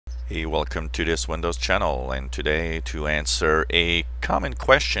Hey, welcome to this Windows channel, and today to answer a common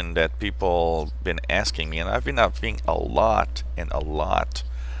question that people been asking me, and I've been having a lot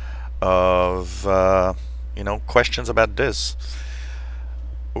of questions about this.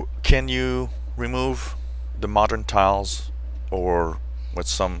 Can you remove the modern tiles, or what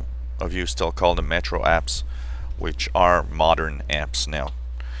some of you still call the Metro apps, which are modern apps now,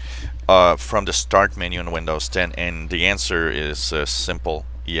 from the start menu in Windows 10? And the answer is simple: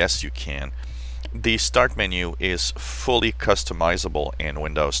 yes, you can. The start menu is fully customizable in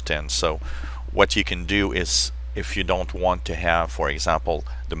Windows 10. So what you can do is, if you don't want to have, for example,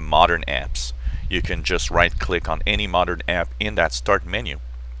 the modern apps, you can just right click on any modern app in that start menu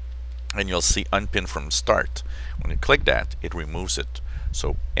and you'll see unpin from start. When you click that, it removes it.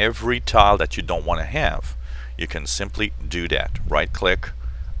 So every tile that you don't want to have, you can simply do that. Right click,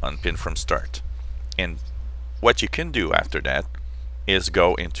 unpin from start. And what you can do after that is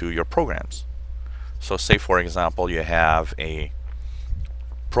go into your programs. So say, for example, you have a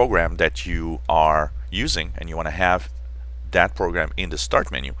program that you are using and you want to have that program in the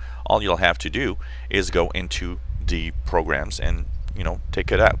start menu. All you'll have to do is go into the programs and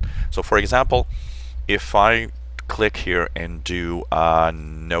take it out. So for example, if I click here and do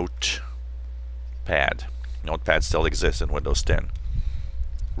Notepad still exists in Windows 10.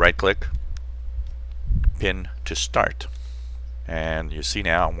 Right click, pin to start, and you see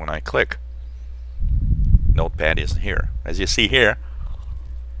now when I click, Notepad is here. As you see here,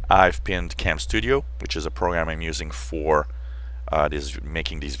 I've pinned Cam Studio, which is a program I'm using for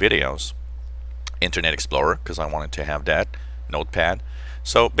making these videos. Internet Explorer, because I wanted to have that. Notepad.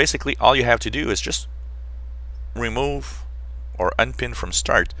 So basically all you have to do is just remove or unpin from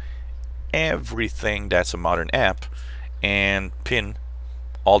start everything that's a modern app and pin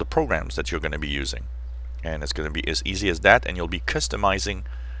all the programs that you're going to be using. And it's going to be as easy as that, and you'll be customizing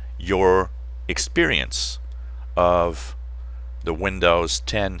your experience of the Windows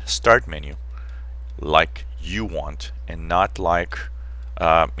 10 start menu like you want, and not like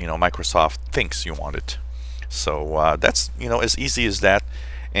Microsoft thinks you want it. So that's as easy as that.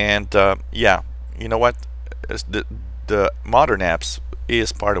 And yeah, you know what, the modern apps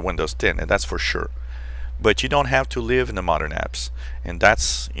is part of Windows 10, and that's for sure. But you don't have to live in the modern apps, and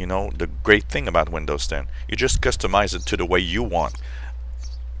that's the great thing about Windows 10. You just customize it to the way you want.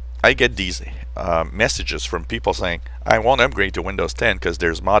 I get these messages from people saying, I won't upgrade to Windows 10 because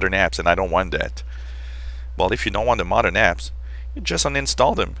there's modern apps and I don't want that. Well, if you don't want the modern apps, you just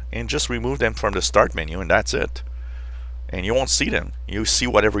uninstall them and just remove them from the start menu, and that's it. And you won't see them. You see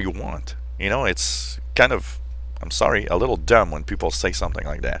whatever you want. It's kind of, I'm sorry, a little dumb when people say something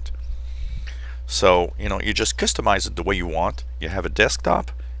like that. So you just customize it the way you want. You have a desktop,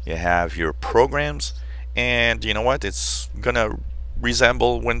 you have your programs, and you know what, it's gonna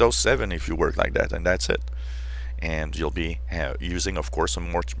resemble Windows 7 if you work like that, and that's it. And you'll be using, of course, a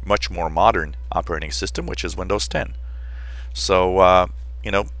much more modern operating system, which is Windows 10. So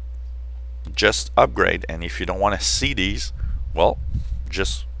just upgrade. And if you don't want to see these, well,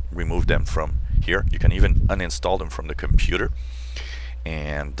 just remove them from here. You can even uninstall them from the computer.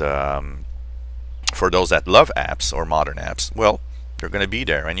 And for those that love apps or modern apps, well, they're going to be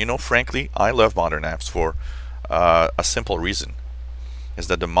there. And frankly, I love modern apps for a simple reason, is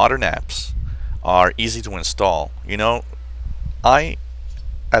that the modern apps are easy to install. I,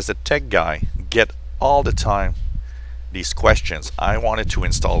 as a tech guy, get all the time these questions. I wanted to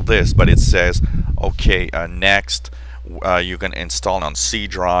install this, but it says, okay, next, you can install on C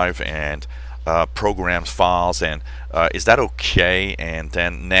drive and programs files, and is that okay? And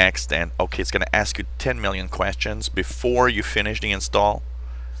then next, and okay, it's going to ask you 10 million questions before you finish the install.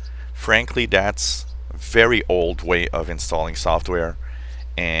 Frankly, that's a very old way of installing software,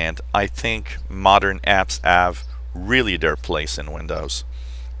 and I think modern apps have really their place in Windows,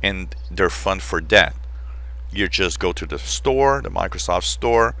 and they're fun for that. You just go to the store, the Microsoft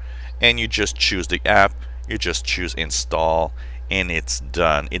Store, and you just choose the app, you just choose install, and it's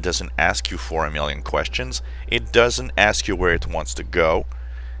done. It doesn't ask you for a million questions. It doesn't ask you where it wants to go.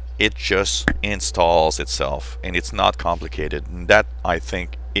 It just installs itself, and it's not complicated. And that, I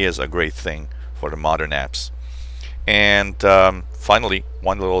think, is a great thing for the modern apps. And finally,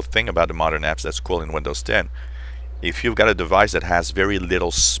 one little thing about the modern apps that's cool in Windows 10. If you've got a device that has very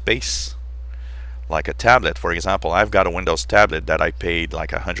little space, like a tablet, for example, I've got a Windows tablet that I paid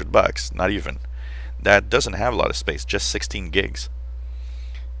like $100, not even. That doesn't have a lot of space, just 16 gigs.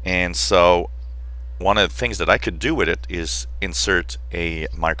 And so one of the things that I could do with it is insert a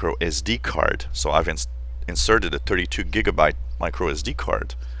micro SD card. So I've inserted a 32 gigabyte micro SD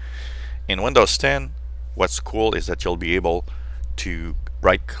card. In Windows 10, what's cool is that you'll be able to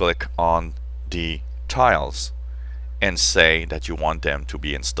right click on the tiles and say that you want them to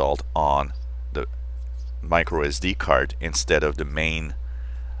be installed on the micro SD card instead of the main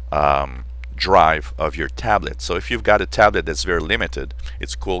drive of your tablet. So if you've got a tablet that's very limited,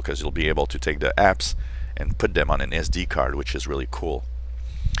 it's cool because you'll be able to take the apps and put them on an SD card, which is really cool.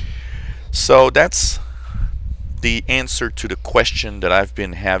 So that's the answer to the question that I've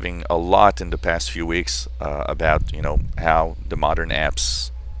been having a lot in the past few weeks about, how the modern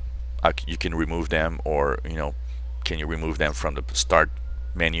apps, you can remove them, or can you remove them from the start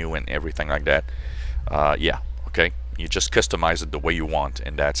menu and everything like that. Yeah, okay, you just customize it the way you want,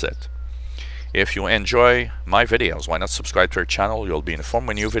 and that's it. If you enjoy my videos, why not subscribe to our channel? You'll be informed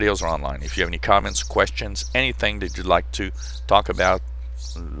when new videos are online. If you have any comments, questions, anything that you'd like to talk about,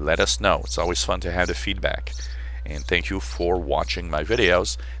 let us know. It's always fun to have the feedback. And thank you for watching my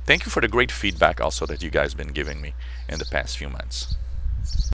videos. Thank you for the great feedback also that you guys have been giving me in the past few months.